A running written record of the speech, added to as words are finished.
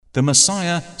The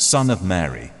Messiah, son of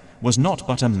Mary, was not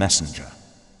but a messenger.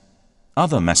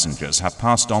 Other messengers have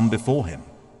passed on before him,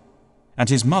 and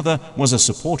his mother was a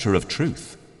supporter of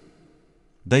truth.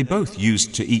 They both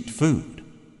used to eat food.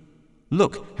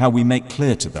 Look how we make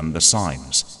clear to them the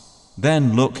signs.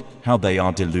 Then look how they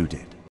are deluded.